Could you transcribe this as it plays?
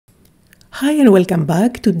Hi and welcome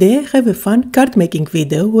back. Today I have a fun card making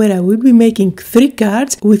video where I will be making 3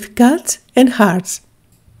 cards with cats and hearts.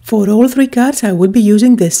 For all 3 cards I will be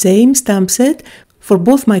using the same stamp set for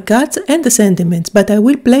both my cards and the sentiments, but I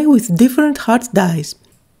will play with different heart dies.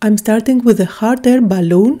 I'm starting with the heart air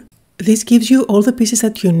balloon. This gives you all the pieces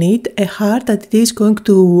that you need, a heart that is going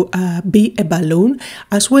to be a balloon,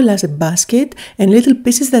 as well as a basket and little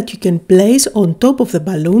pieces that you can place on top of the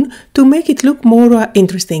balloon to make it look more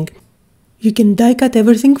interesting. You can die cut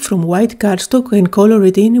everything from white cardstock and color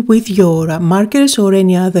it in with your markers or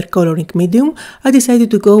any other coloring medium. I decided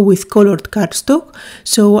to go with colored cardstock,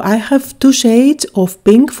 so I have 2 shades of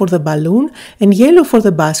pink for the balloon and yellow for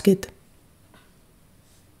the basket.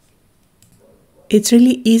 It's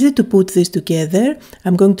really easy to put this together.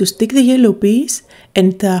 I'm going to stick the yellow piece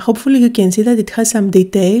and hopefully you can see that it has some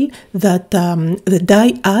detail that the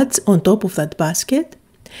die adds on top of that basket.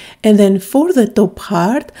 And then for the top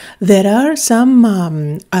heart, there are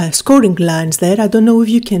some scoring lines there. I don't know if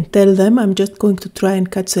you can tell them. I'm just going to try and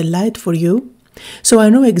catch the light for you. So I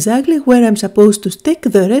know exactly where I'm supposed to stick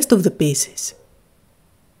the rest of the pieces.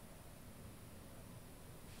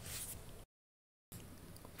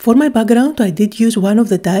 For my background, I did use one of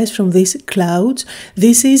the dies from these clouds.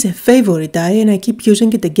 This is a favorite die and I keep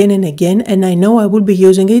using it again and again, and I know I will be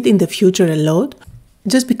using it in the future a lot.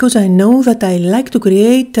 Just because I know that I like to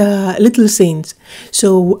create little scenes.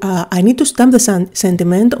 So I need to stamp the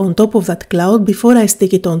sentiment on top of that cloud before I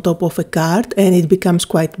stick it on top of a card and it becomes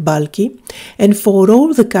quite bulky. And for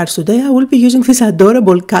all the cards today I will be using this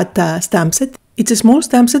adorable cat stamp set. It's a small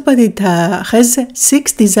stamp set, but it has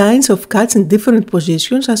 6 designs of cats in different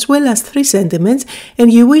positions as well as 3 sentiments,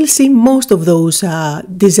 and you will see most of those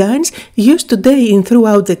designs used today in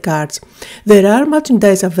throughout the cards. There are matching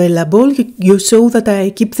dies available. You saw that I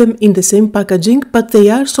keep them in the same packaging, but they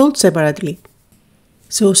are sold separately.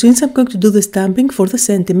 So since I'm going to do the stamping for the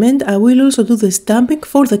sentiment, I will also do the stamping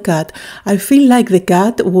for the cat. I feel like the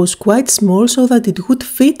cat was quite small so that it would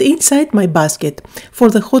fit inside my basket for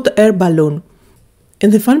the hot air balloon.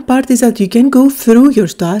 And the fun part is that you can go through your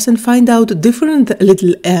stars and find out different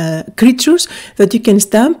little creatures that you can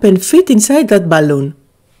stamp and fit inside that balloon.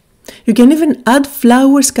 You can even add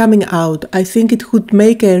flowers coming out. I think it would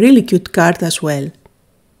make a really cute card as well.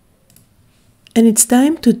 And it's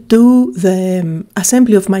time to do the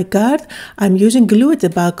assembly of my card. I'm using glue at the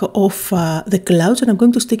back of the clouds and I'm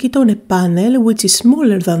going to stick it on a panel which is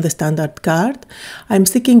smaller than the standard card. I'm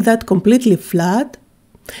sticking that completely flat,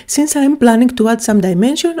 since I'm planning to add some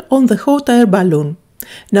dimension on the hot air balloon.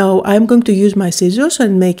 Now I'm going to use my scissors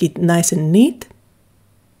and make it nice and neat.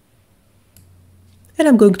 And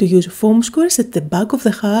I'm going to use foam squares at the back of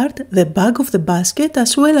the heart, the back of the basket,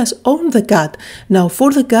 as well as on the cat. Now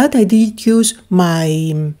for the cat I did use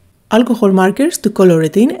my alcohol markers to color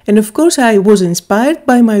it in, and of course I was inspired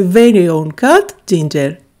by my very own cat,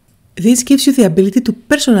 Ginger. This gives you the ability to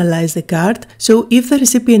personalize the card, so if the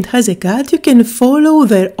recipient has a cat, you can follow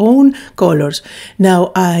their own colors.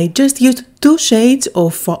 Now I just used 2 shades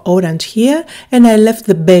of orange here and I left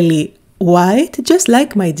the belly white, just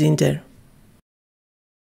like my Ginger.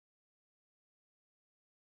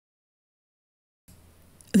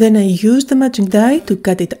 Then I used the matching die to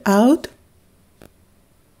cut it out.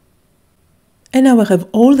 And now I have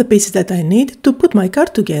all the pieces that I need to put my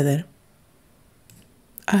card together.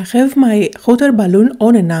 I have my hot air balloon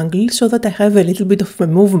on an angle so that I have a little bit of a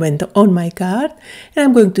movement on my card, and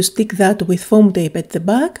I'm going to stick that with foam tape at the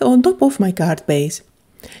back on top of my card base.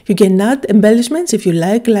 You can add embellishments if you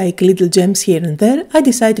like little gems here and there. I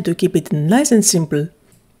decided to keep it nice and simple.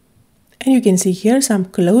 And you can see here some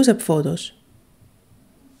close-up photos.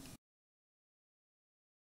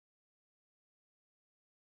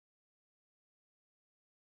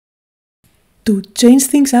 To change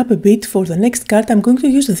things up a bit for the next card, I'm going to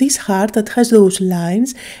use this heart that has those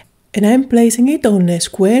lines and I'm placing it on a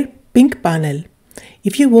square pink panel.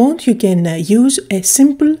 If you want, you can use a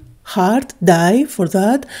simple heart die for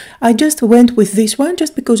that. I just went with this one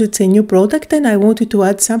just because it's a new product and I wanted to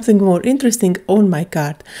add something more interesting on my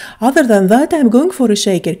card. Other than that, I'm going for a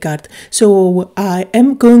shaker card. So I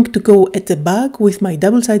am going to go at the back with my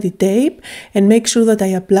double-sided tape and make sure that I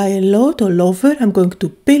apply a lot all over. I'm going to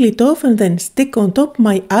peel it off and then stick on top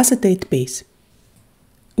my acetate piece.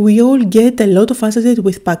 We all get a lot of acetate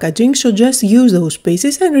with packaging, so just use those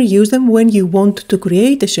pieces and reuse them when you want to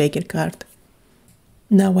create a shaker card.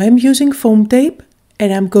 Now I'm using foam tape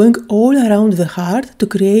and I'm going all around the heart to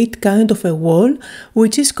create kind of a wall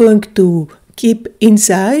which is going to keep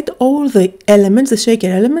inside all the elements, the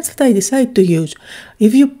shaker elements that I decide to use.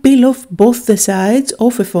 If you peel off both the sides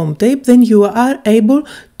of a foam tape, then you are able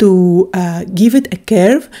to give it a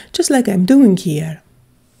curve, just like I'm doing here.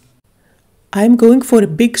 I'm going for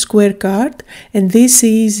a big square card, and this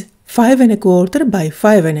is 5 1/4 by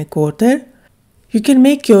 5 1/4. You can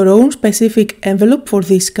make your own specific envelope for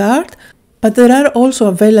this card, but there are also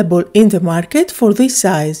available in the market for this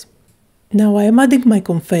size. Now I am adding my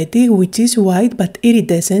confetti, which is white but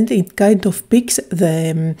iridescent. It kind of picks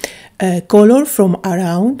the color from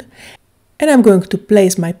around, and I'm going to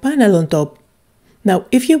place my panel on top. Now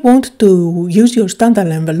if you want to use your standard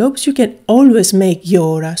envelopes, you can always make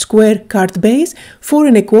your square card base 4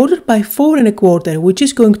 1/4 by 4 1/4, which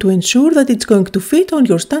is going to ensure that it's going to fit on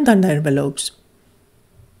your standard envelopes.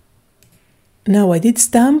 Now I did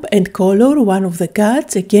stamp and color one of the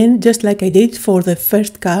cards, again just like I did for the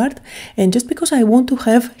first card, and just because I want to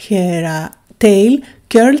have her tail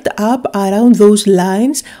curled up around those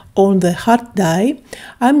lines on the heart die,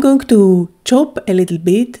 I'm going to chop a little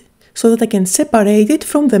bit so that I can separate it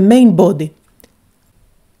from the main body.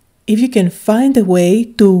 If you can find a way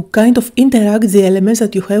to kind of interact the elements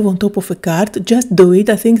that you have on top of a card, just do it.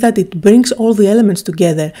 I think that it brings all the elements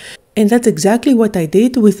together. And that's exactly what I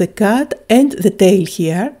did with the cat and the tail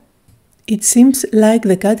here. It seems like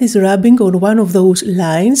the cat is rubbing on one of those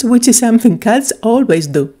lines, which is something cats always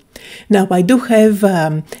do. Now I do have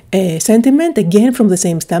a sentiment again from the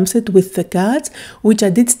same stamp set with the cats, which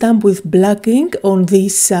I did stamp with black ink on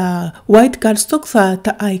this white cardstock that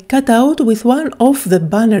I cut out with one of the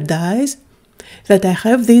banner dies that I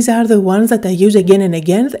have. These are the ones that I use again and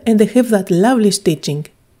again, and they have that lovely stitching.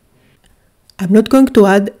 I'm not going to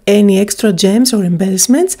add any extra gems or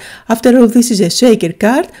embellishments. After all, this is a shaker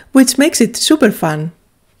card, which makes it super fun.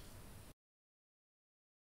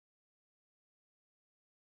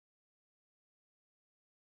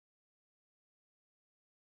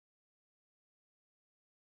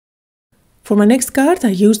 For my next card,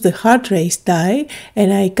 I used the heart race die, and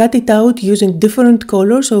I cut it out using different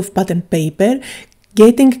colors of pattern paper,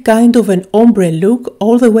 getting kind of an ombre look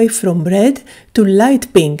all the way from red to light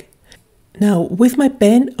pink. Now with my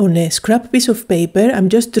pen on a scrap piece of paper, I'm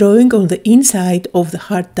just drawing on the inside of the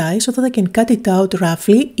heart die so that I can cut it out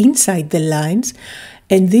roughly inside the lines,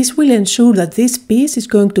 and this will ensure that this piece is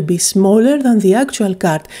going to be smaller than the actual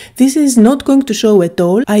card. This is not going to show at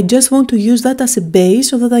all. I just want to use that as a base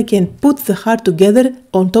so that I can put the heart together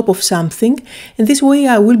on top of something, and this way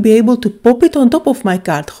I will be able to pop it on top of my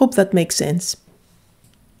card. Hope that makes sense.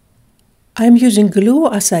 I'm using glue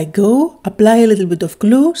as I go, apply a little bit of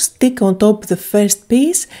glue, stick on top the first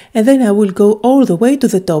piece, and then I will go all the way to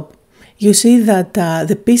the top. You see that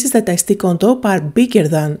the pieces that I stick on top are bigger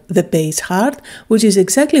than the base heart, which is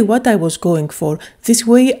exactly what I was going for. This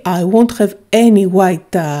way I won't have any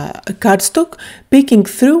white cardstock peeking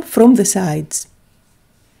through from the sides.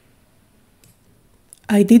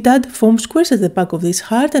 I did add foam squares at the back of this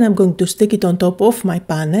heart, and I'm going to stick it on top of my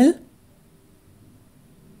panel.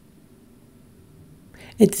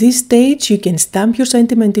 At this stage you can stamp your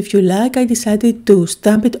sentiment if you like. I decided to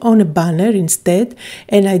stamp it on a banner instead,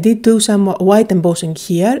 and I did do some white embossing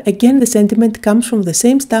here. Again, the sentiment comes from the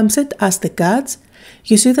same stamp set as the cards.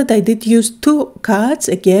 You see that I did use 2 cards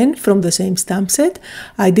again from the same stamp set.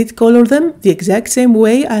 I did color them the exact same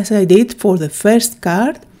way as I did for the first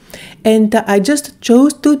card. And I just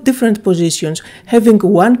chose 2 different positions, having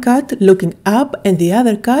one card looking up and the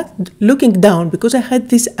other card looking down, because I had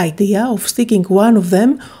this idea of sticking one of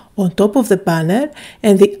them on top of the banner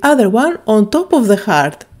and the other one on top of the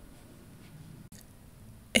heart.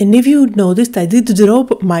 And if you noticed, I did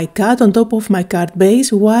drop my cat on top of my card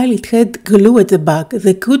base while it had glue at the back.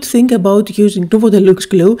 The good thing about using Nuvo Deluxe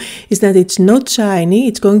glue is that it's not shiny,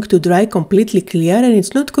 it's going to dry completely clear, and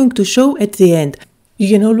it's not going to show at the end. You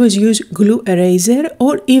can always use glue eraser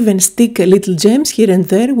or even stick little gems here and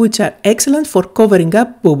there, which are excellent for covering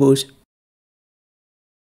up boo-boos.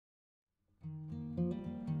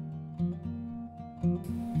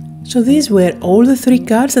 So these were all the 3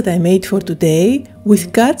 cards that I made for today.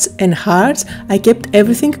 With cats and hearts, I kept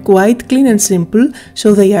everything quite clean and simple,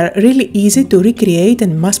 so they are really easy to recreate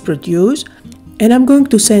and mass produce. And I'm going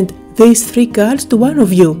to send these 3 cards to one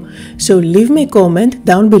of you. So leave me a comment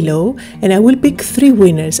down below and I will pick 3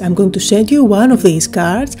 winners. I'm going to send you one of these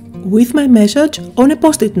cards with my message on a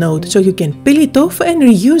post-it note so you can peel it off and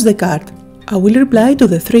reuse the card. I will reply to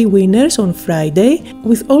the 3 winners on Friday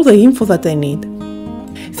with all the info that I need.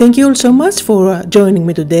 Thank you all so much for joining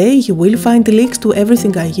me today. You will find links to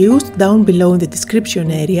everything I used down below in the description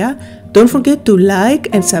area. Don't forget to like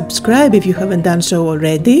and subscribe if you haven't done so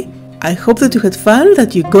already. I hope that you had fun,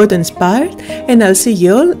 that you got inspired, and I'll see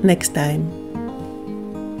you all next time.